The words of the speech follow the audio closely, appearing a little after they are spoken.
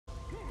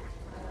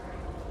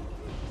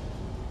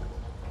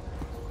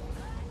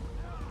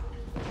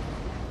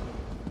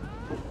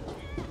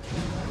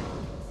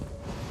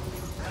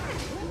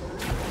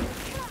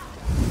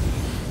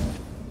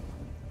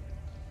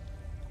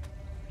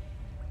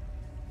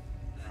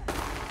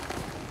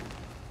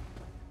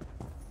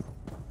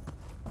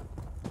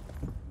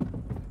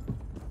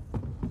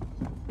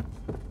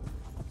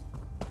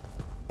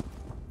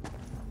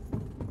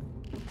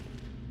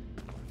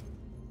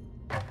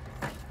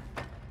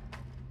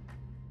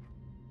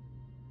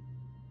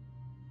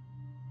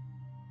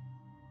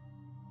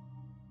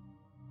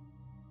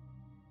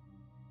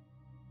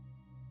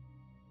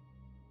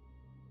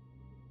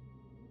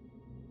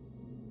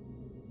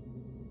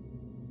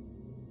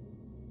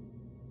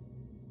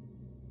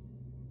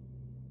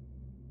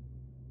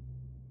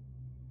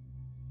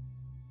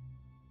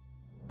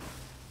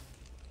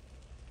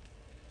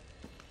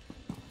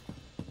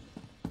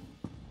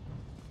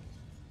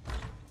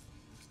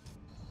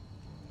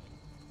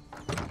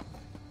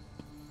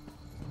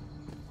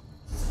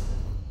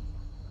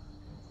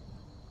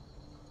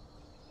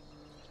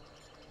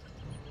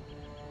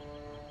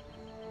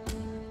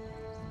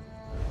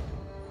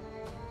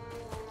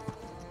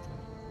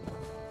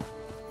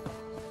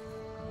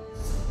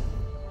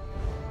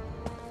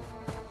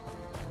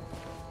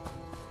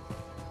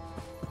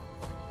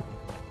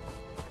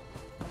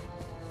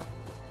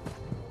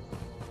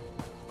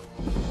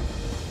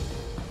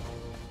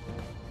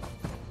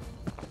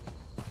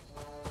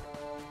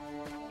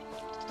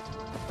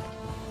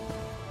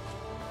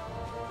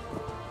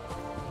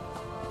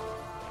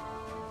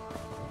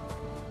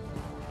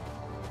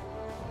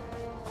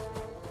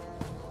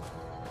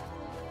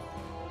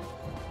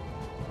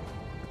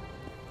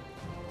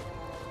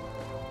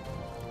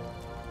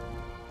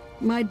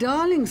My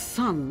darling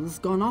son's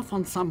gone off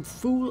on some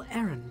fool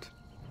errand.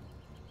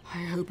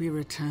 I hope he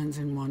returns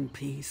in one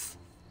piece.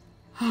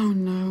 Oh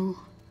no.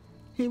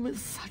 He was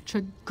such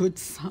a good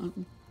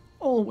son,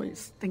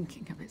 always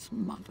thinking of his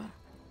mother.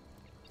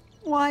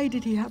 Why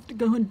did he have to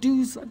go and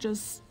do such a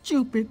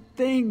stupid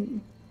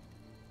thing?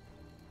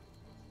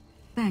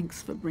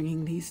 Thanks for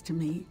bringing these to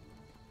me.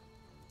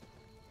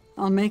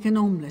 I'll make an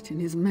omelette in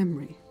his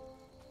memory.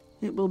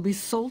 It will be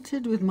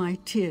salted with my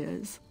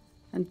tears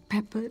and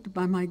peppered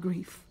by my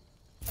grief.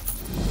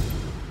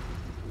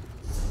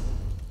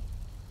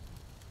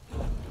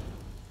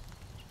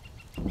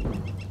 The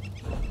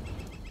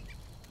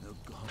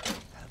gods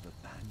have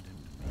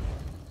abandoned me.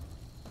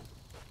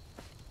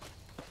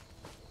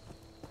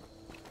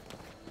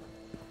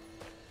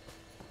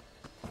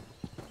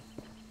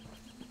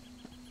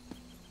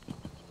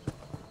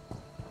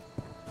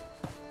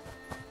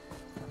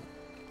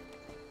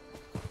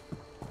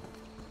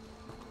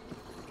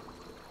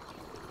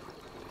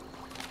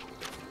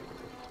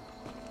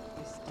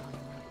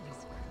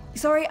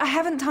 Sorry, I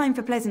haven't time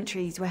for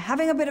pleasantries. We're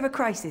having a bit of a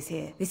crisis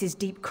here. This is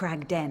Deep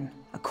Crag Den,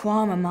 a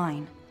Quama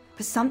mine.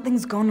 But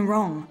something's gone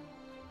wrong.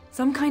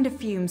 Some kind of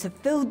fumes have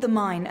filled the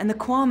mine and the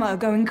Quama are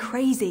going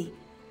crazy.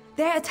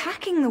 They're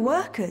attacking the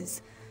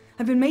workers.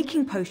 I've been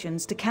making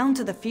potions to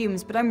counter the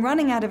fumes, but I'm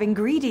running out of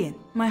ingredient.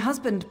 My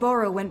husband,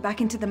 Boro, went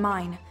back into the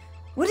mine.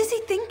 What is he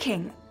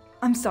thinking?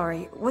 I'm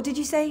sorry, what did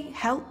you say?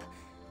 Help?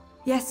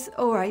 Yes,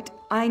 all right.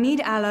 I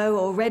need aloe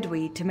or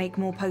redweed to make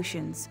more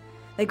potions.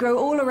 They grow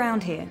all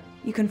around here.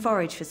 You can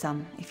forage for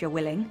some, if you're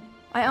willing.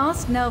 I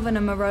asked Nelvin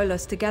and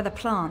Marolos to gather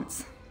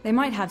plants. They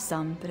might have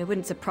some, but it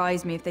wouldn't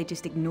surprise me if they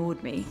just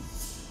ignored me.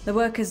 The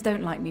workers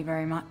don't like me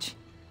very much.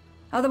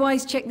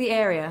 Otherwise, check the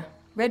area.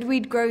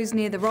 Redweed grows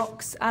near the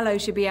rocks, aloe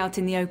should be out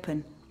in the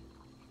open.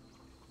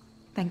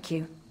 Thank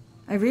you.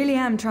 I really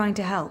am trying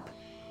to help.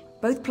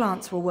 Both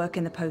plants will work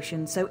in the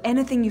potion, so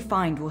anything you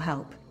find will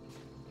help.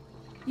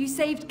 You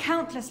saved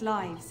countless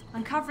lives,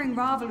 uncovering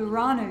Ravel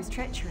Urano's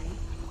treachery.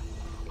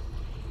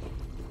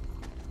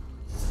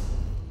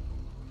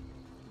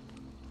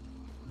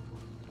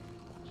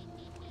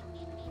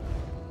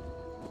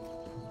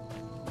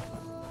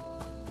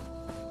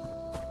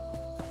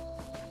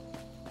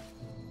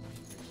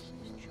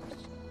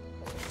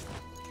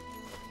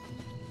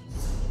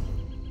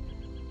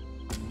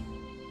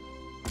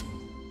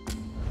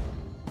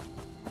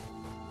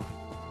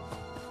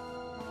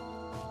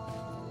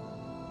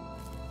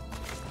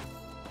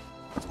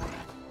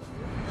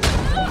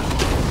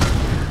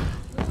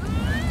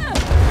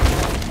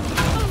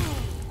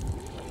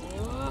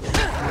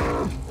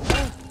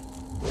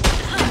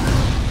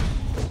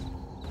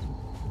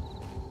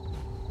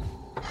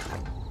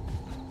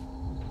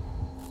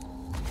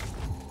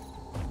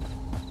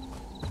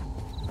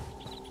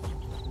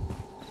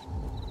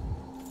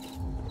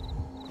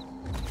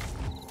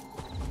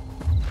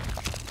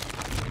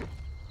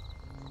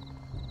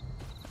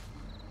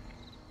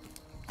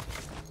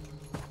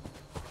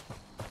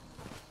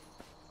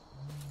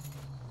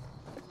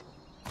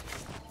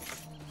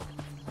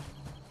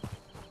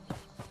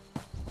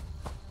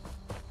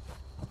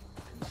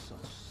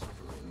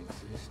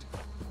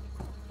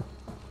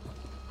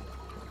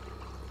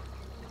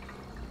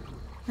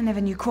 I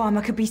never knew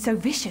Quama could be so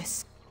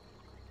vicious.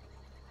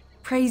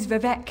 Praise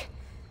Vivek.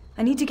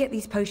 I need to get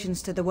these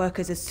potions to the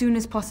workers as soon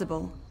as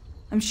possible.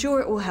 I'm sure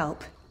it will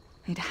help.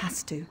 It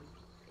has to.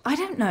 I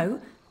don't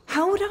know.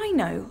 How would I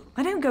know?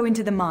 I don't go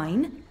into the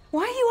mine.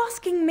 Why are you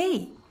asking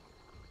me?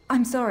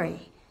 I'm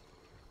sorry.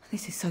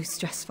 This is so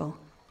stressful.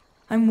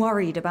 I'm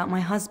worried about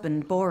my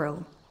husband,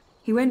 Boril.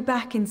 He went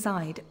back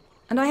inside,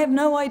 and I have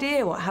no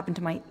idea what happened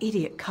to my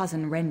idiot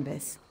cousin,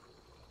 Renbis.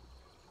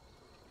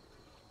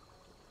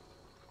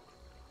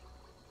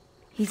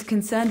 He's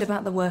concerned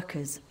about the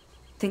workers.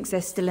 Thinks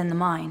they're still in the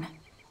mine.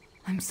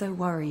 I'm so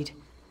worried.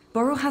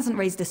 Boril hasn't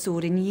raised a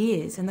sword in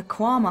years, and the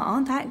Quama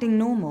aren't acting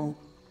normal.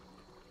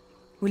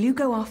 Will you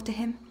go after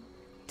him?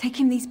 Take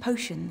him these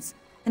potions,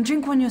 and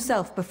drink one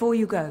yourself before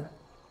you go.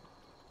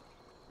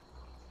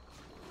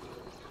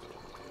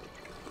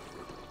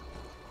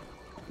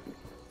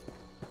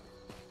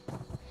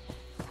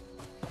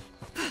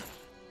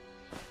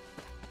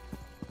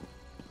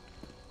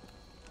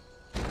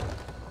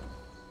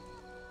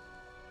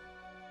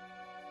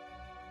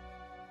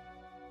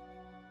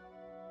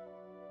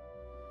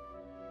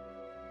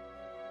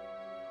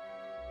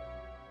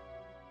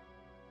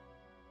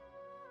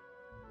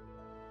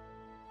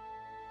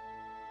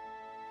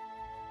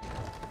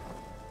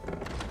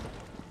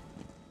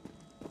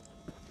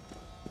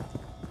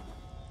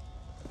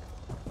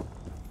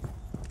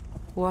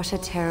 What a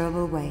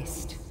terrible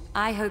waste.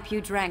 I hope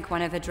you drank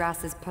one of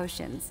Adras's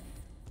potions.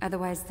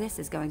 Otherwise, this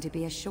is going to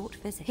be a short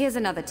visit. Here's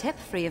another tip,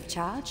 free of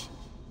charge.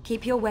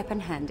 Keep your weapon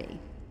handy.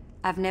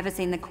 I've never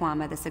seen the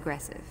Quama this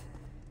aggressive.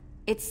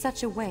 It's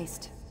such a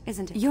waste,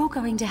 isn't it? You're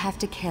going to have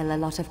to kill a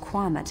lot of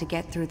Quama to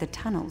get through the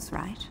tunnels,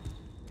 right?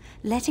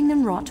 Letting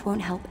them rot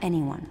won't help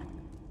anyone.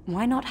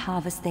 Why not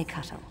harvest their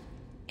cuttle?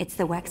 It's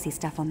the waxy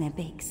stuff on their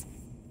beaks.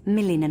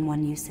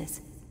 1,000,001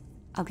 uses.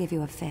 I'll give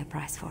you a fair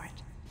price for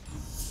it.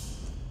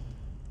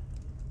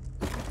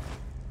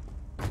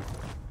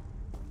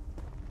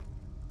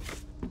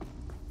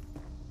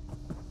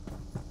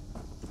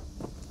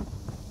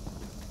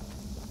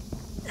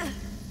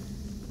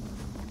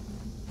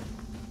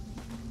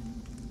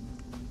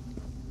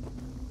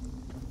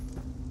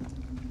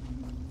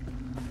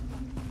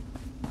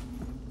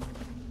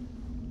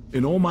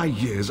 In all my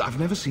years,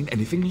 I've never seen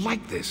anything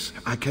like this.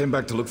 I came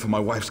back to look for my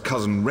wife's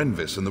cousin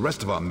Renvis and the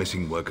rest of our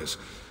missing workers,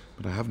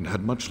 but I haven't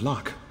had much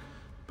luck.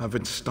 I've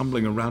been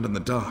stumbling around in the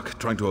dark,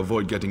 trying to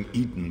avoid getting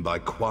eaten by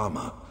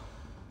Kwama.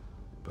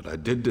 But I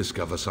did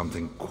discover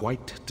something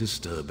quite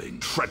disturbing.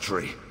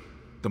 Treachery.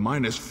 The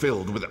mine is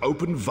filled with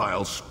open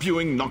vials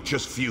spewing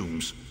noxious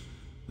fumes.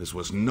 This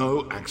was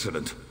no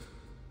accident.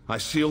 I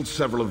sealed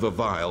several of the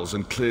vials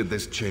and cleared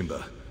this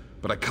chamber,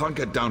 but I can't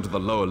get down to the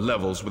lower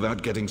levels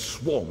without getting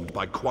swarmed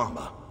by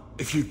Kwama.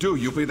 If you do,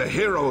 you'll be the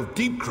hero of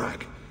Deep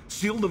Crag.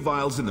 Seal the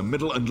vials in the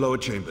middle and lower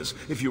chambers.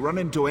 If you run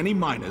into any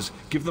miners,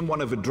 give them one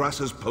of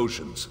Yggdrasil's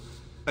potions.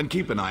 And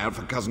keep an eye out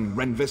for Cousin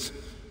Renvis.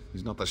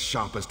 He's not the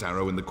sharpest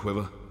arrow in the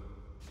quiver.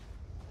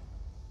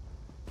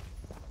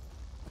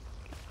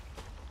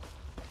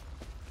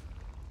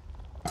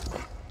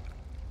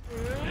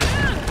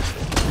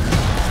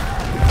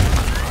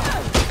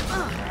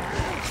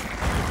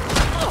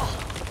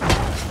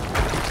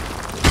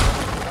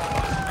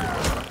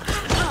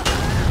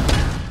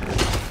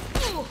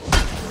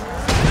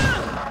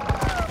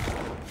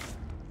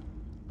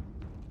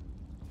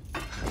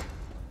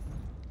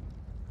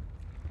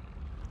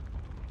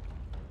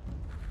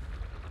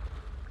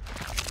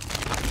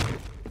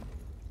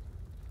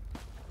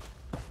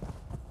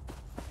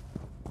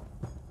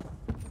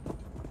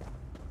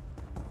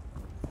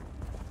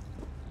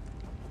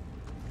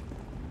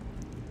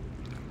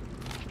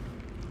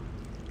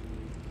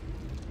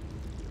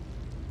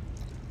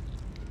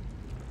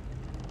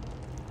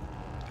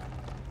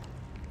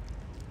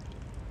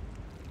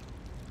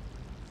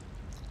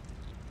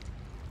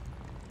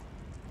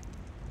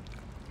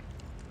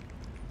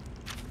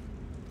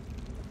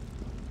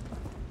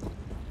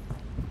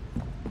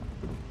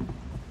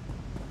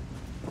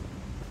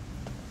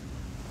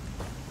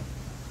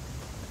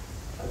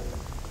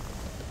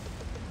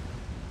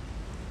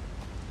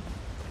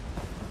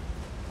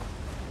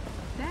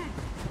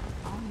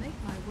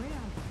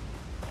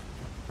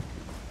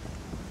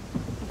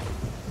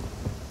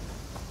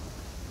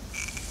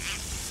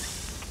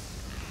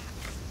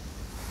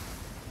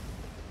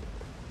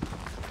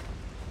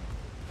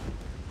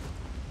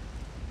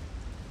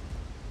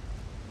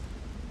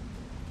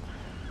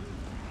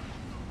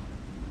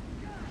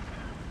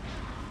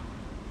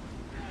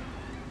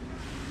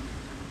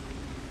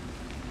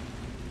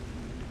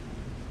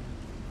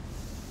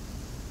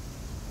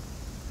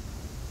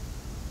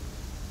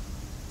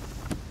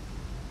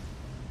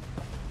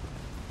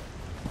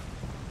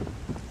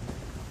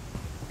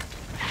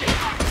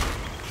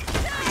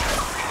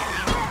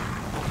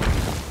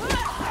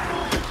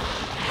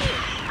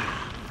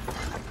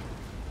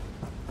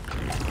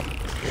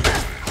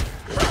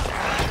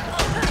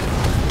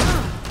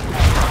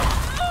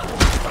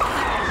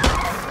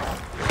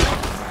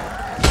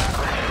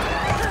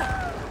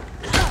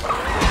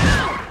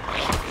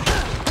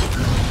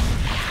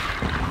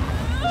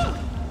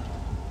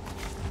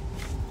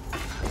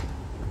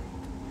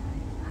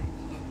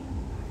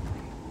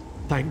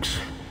 Thanks.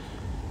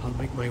 I'll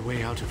make my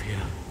way out of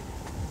here.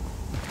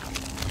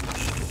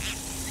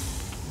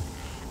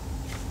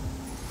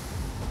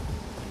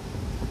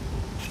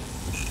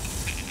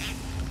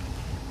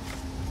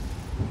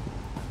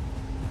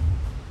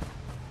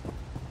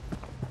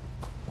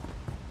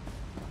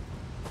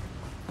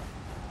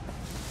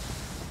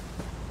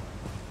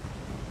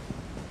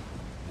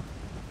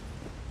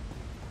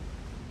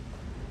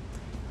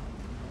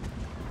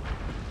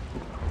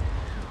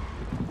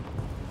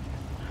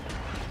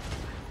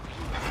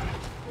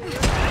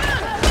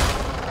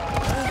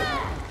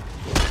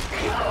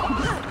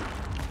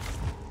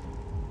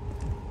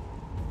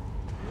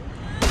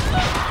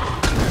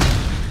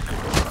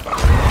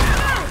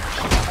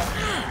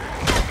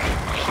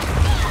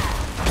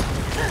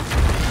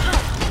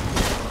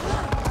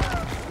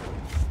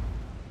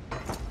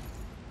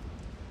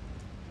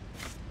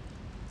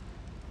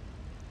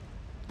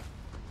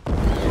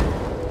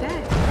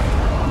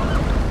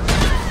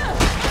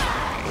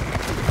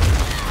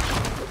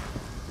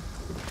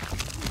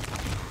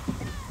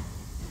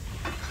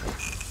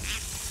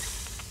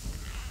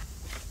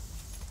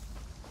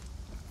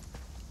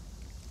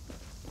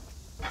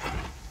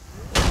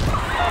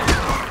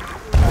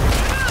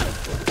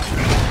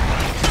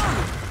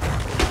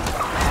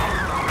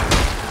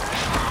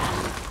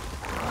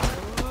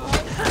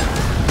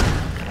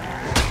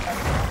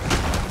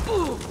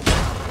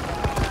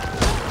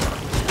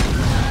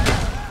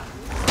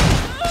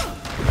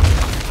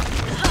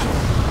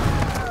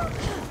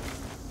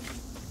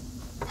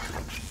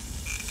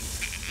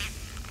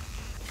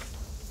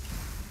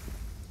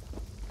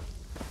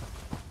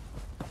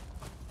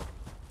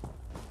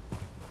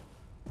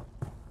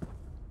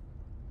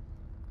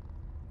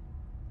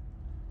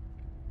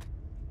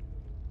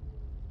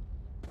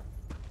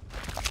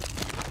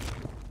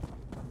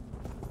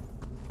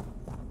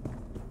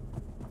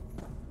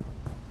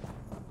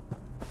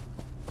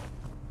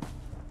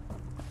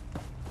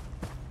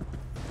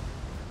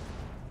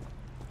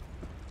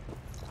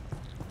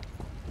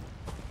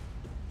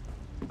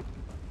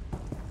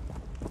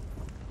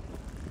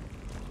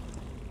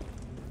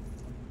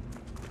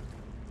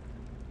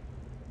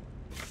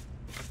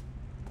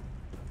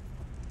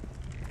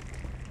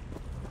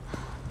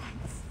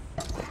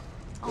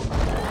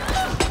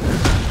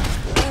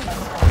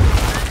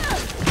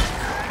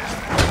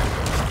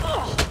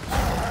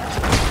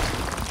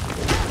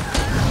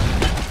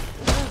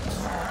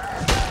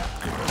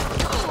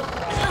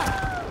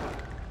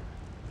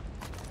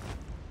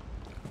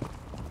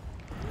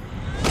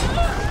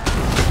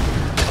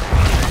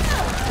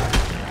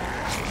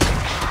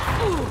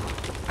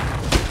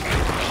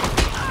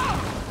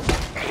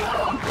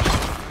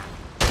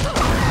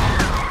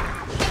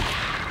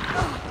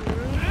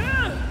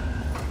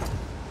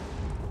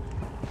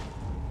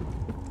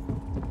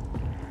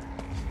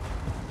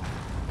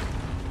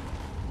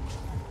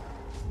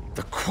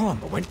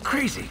 Quama went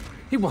crazy.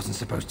 It wasn't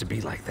supposed to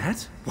be like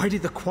that. Why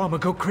did the Quama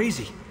go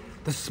crazy?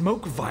 The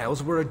smoke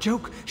vials were a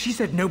joke. She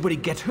said nobody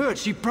get hurt.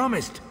 She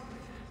promised.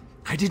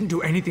 I didn't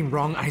do anything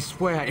wrong, I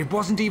swear. It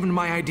wasn't even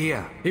my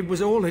idea. It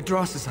was all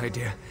Idras's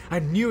idea. I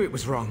knew it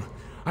was wrong.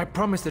 I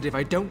promised that if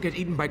I don't get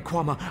eaten by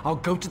Quama, I'll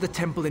go to the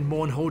temple in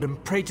Mournhold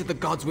and pray to the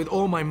gods with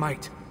all my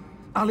might.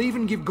 I'll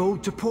even give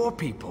gold to poor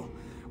people,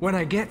 when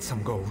I get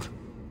some gold.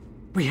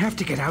 We have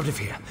to get out of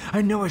here.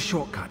 I know a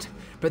shortcut,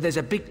 but there's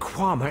a big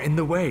Quama in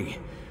the way.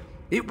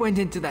 It went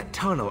into that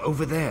tunnel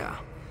over there.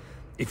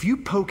 If you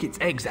poke its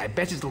eggs, I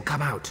bet it'll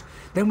come out.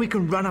 Then we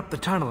can run up the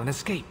tunnel and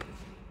escape.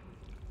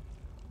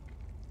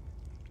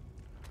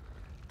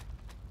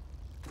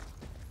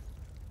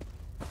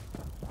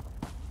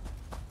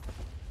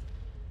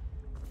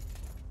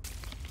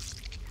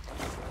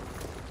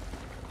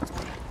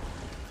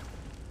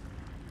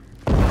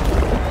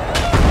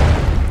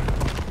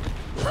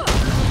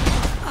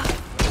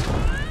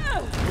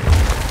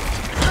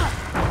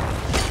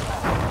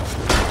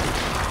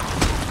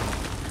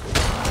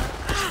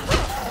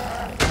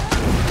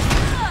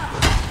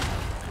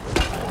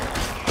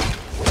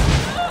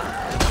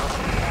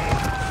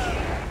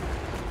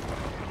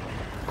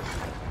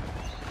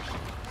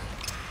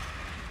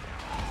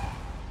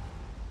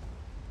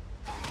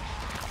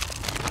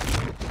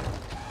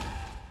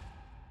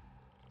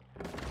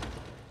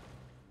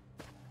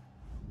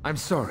 I'm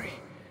sorry.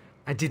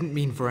 I didn't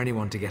mean for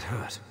anyone to get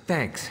hurt.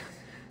 Thanks.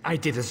 I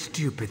did a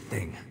stupid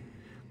thing.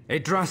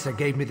 Yggdrasil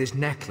gave me this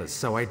necklace,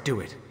 so I do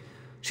it.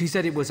 She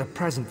said it was a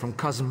present from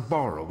Cousin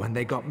Borrel when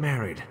they got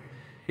married.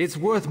 It's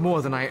worth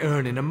more than I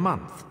earn in a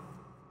month.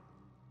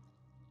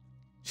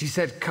 She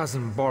said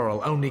Cousin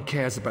Borrel only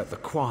cares about the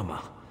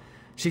Quama.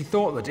 She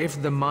thought that if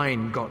the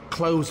mine got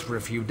closed for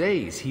a few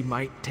days, he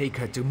might take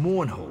her to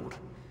Mournhold.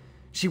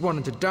 She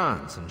wanted to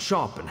dance and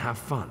shop and have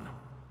fun.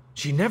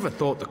 She never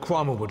thought the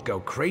Quama would go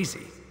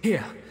crazy.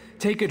 Here,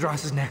 take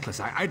Yggdrasil's necklace.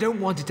 I don't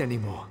want it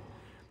anymore.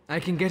 I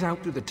can get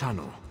out through the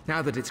tunnel,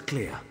 now that it's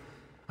clear.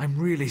 I'm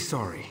really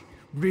sorry.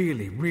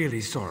 Really,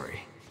 really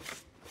sorry.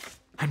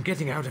 I'm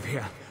getting out of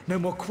here. No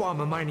more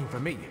Quama mining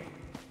for me.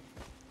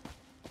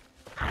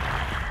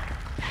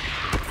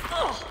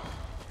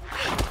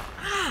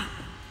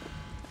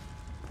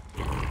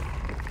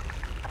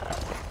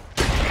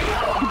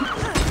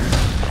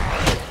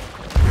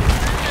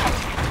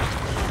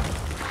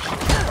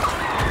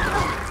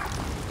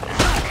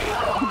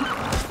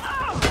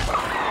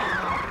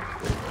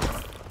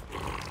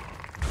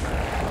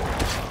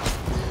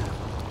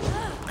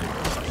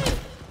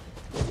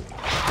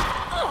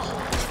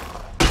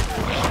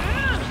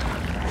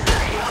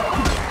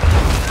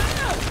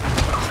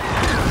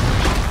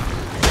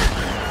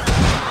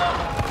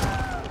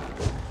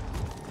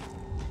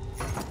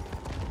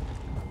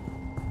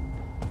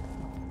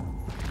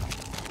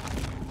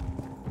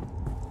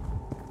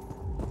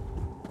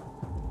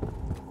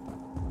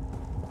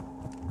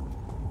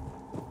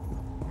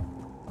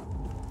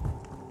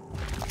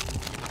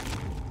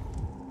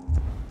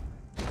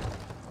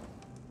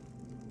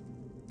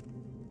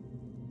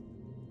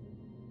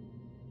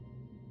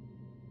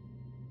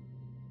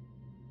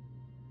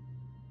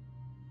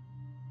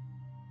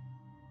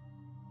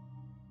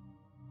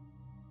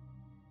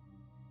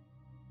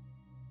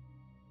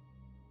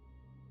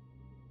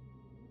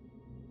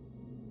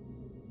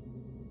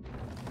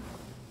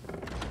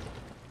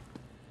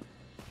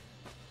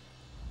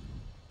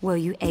 Were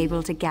you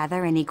able to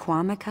gather any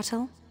Quama,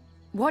 Cuttle?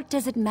 What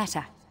does it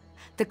matter?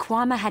 The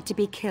Quama had to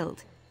be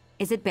killed.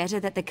 Is it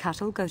better that the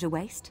Cuttle go to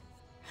waste?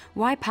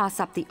 Why pass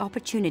up the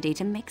opportunity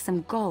to make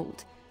some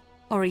gold?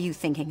 Or are you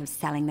thinking of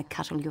selling the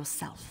Cuttle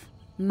yourself?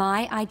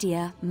 My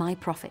idea, my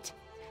profit.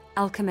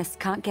 Alchemists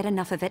can't get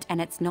enough of it and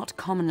it's not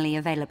commonly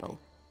available.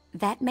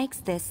 That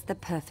makes this the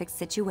perfect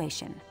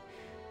situation.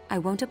 I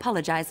won't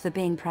apologize for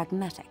being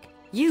pragmatic.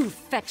 You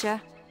fetcher!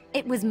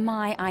 It was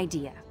my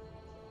idea.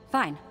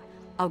 Fine.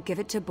 I'll give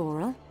it to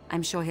Borrel.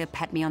 I'm sure he'll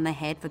pat me on the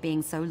head for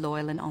being so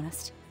loyal and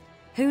honest.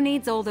 Who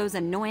needs all those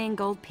annoying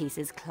gold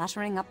pieces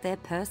cluttering up their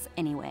purse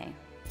anyway?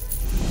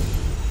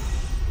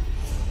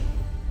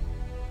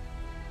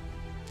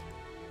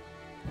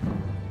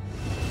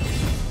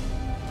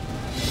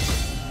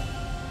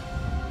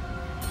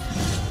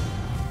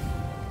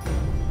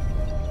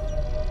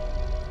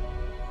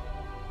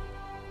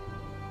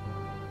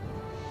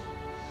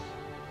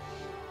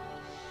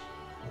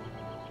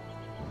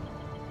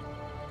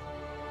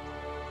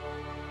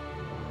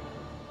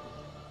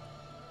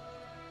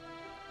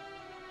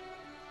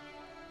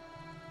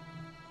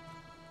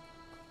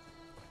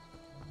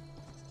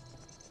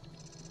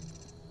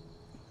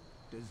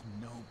 Does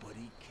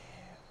nobody care?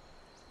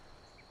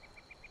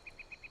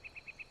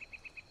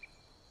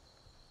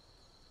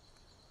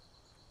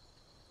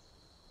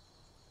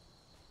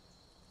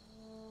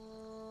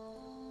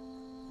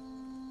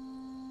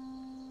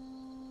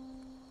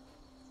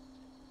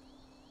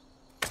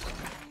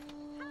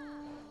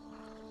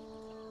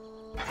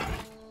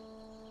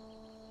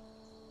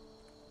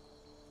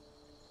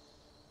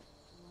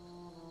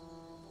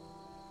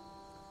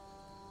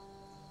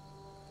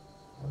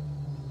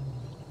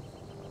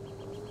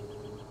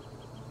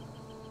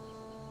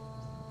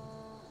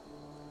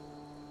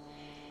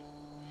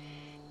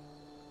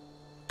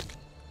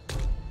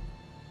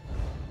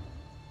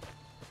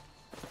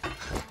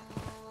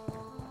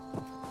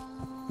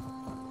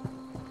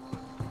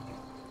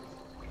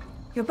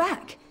 You're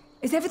back.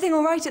 Is everything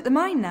all right at the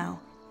mine now?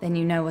 Then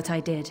you know what I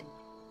did.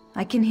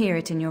 I can hear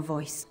it in your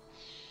voice.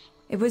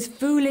 It was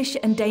foolish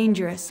and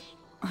dangerous.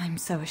 I'm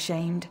so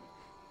ashamed.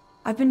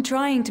 I've been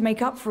trying to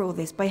make up for all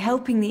this by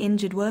helping the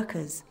injured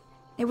workers.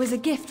 It was a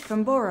gift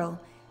from Borrel.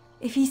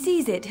 If he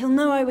sees it, he'll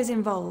know I was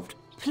involved.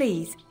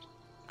 Please.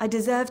 I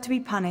deserve to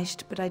be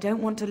punished, but I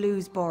don't want to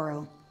lose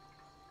Borrel.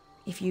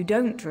 If you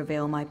don't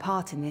reveal my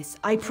part in this,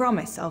 I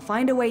promise I'll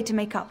find a way to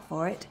make up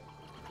for it.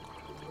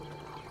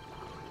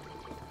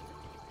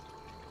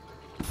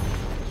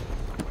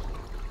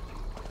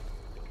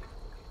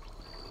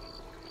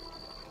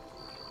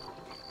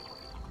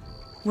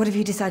 What have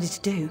you decided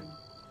to do?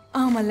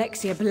 Oh,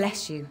 Alexia,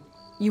 bless you.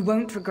 You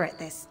won't regret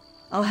this.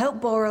 I'll help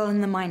Borrel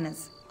and the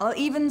miners. I'll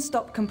even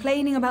stop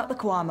complaining about the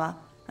Kwama,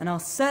 and I'll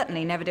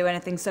certainly never do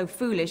anything so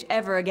foolish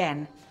ever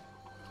again.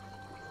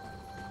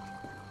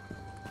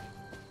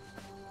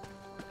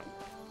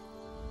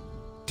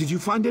 Did you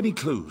find any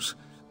clues?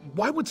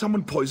 Why would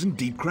someone poison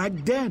Deep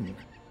Crag Den?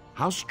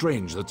 How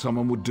strange that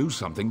someone would do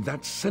something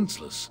that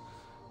senseless.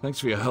 Thanks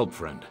for your help,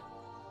 friend.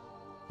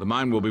 The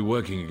mine will be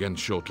working again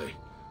shortly.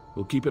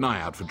 We'll keep an eye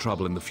out for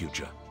trouble in the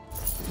future.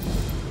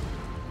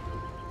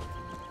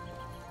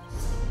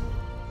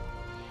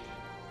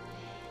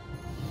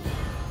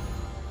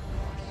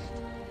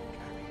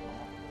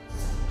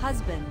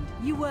 Husband,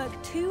 you work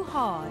too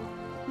hard.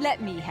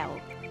 Let me help.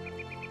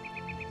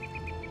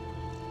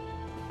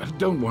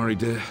 Don't worry,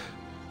 dear.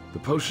 The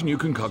potion you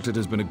concocted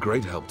has been a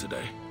great help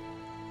today.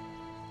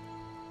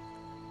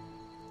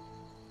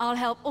 I'll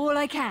help all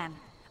I can.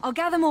 I'll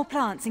gather more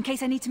plants in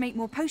case I need to make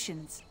more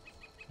potions.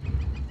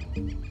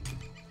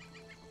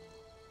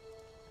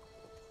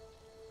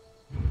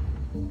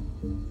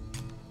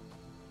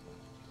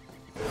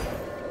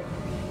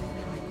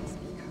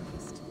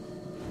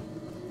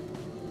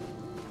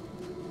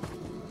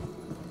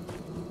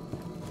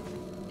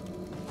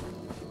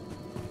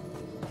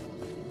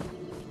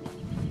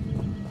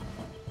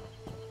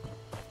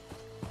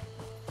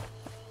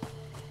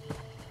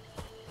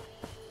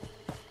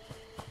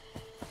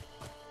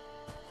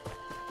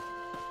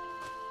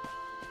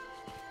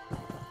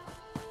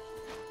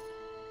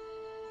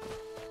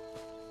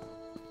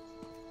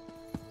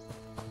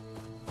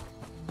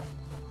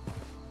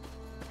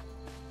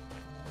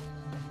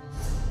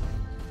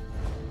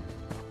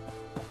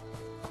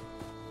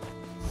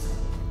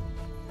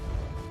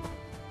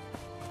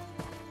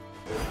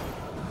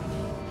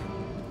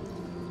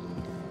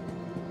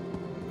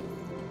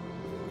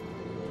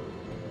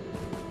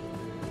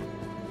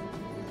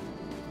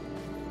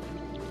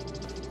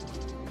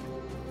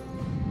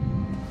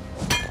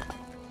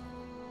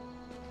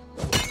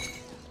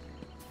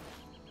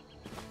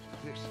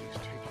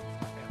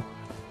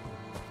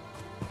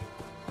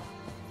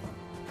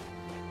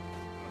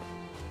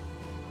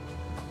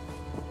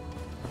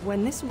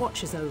 When this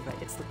watch is over,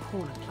 it's the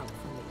corner club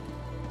for me.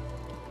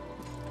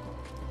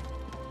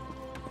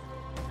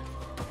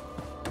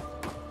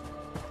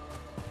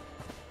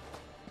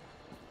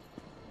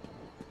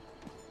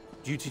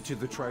 Duty to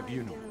the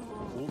tribunal,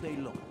 all day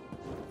long.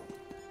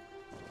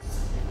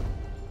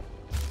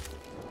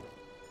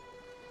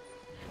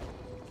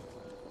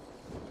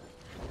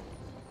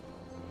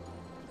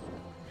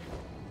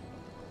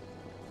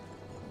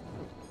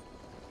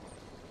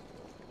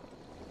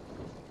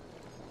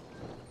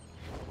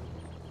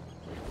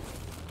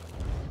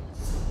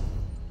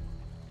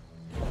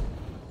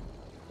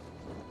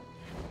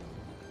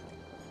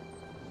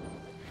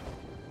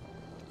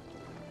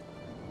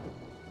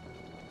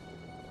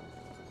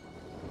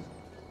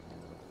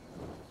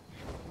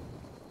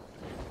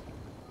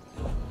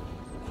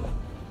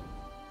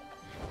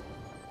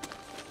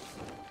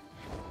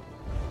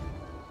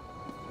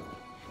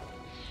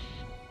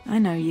 I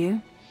know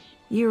you.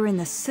 You were in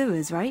the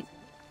sewers, right?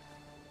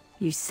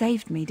 You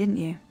saved me, didn't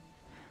you?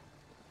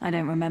 I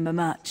don't remember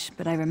much,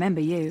 but I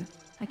remember you.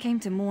 I came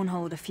to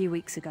Mournhold a few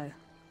weeks ago,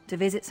 to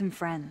visit some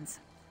friends.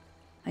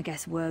 I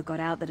guess word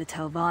got out that a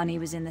Telvanni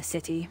was in the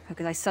city,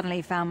 because I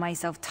suddenly found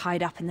myself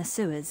tied up in the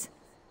sewers.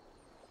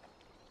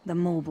 The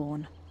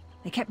Maulborn.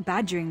 They kept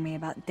badgering me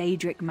about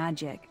Daedric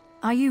magic.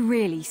 Are you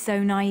really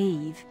so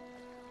naive?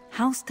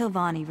 House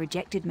Telvanni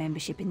rejected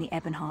membership in the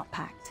Ebonheart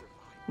Pact.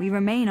 We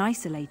remain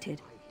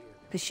isolated,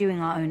 pursuing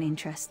our own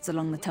interests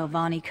along the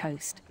Telvanni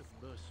coast.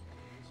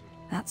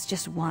 That's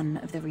just one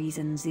of the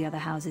reasons the other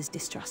houses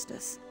distrust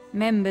us.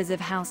 Members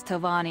of House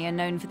Telvanni are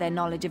known for their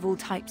knowledge of all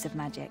types of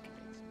magic.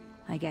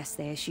 I guess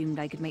they assumed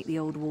I could make the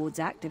old wards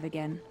active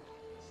again.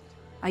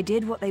 I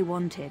did what they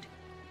wanted.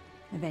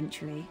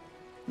 Eventually.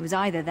 It was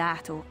either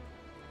that or...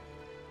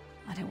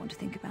 I don't want to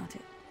think about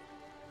it.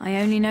 I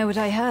only know what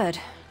I heard.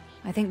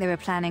 I think they were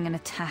planning an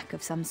attack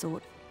of some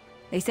sort.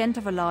 They sent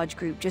off a large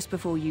group just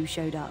before you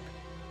showed up.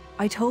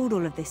 I told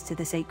all of this to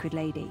the Sacred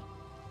Lady.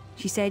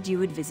 She said you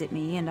would visit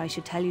me and I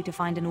should tell you to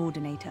find an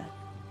ordinator.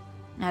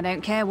 I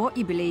don't care what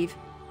you believe,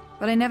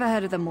 but I never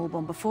heard of the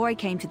Maulborn before I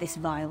came to this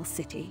vile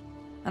city.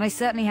 And I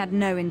certainly had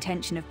no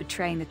intention of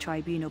betraying the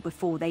Tribunal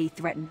before they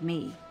threatened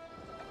me.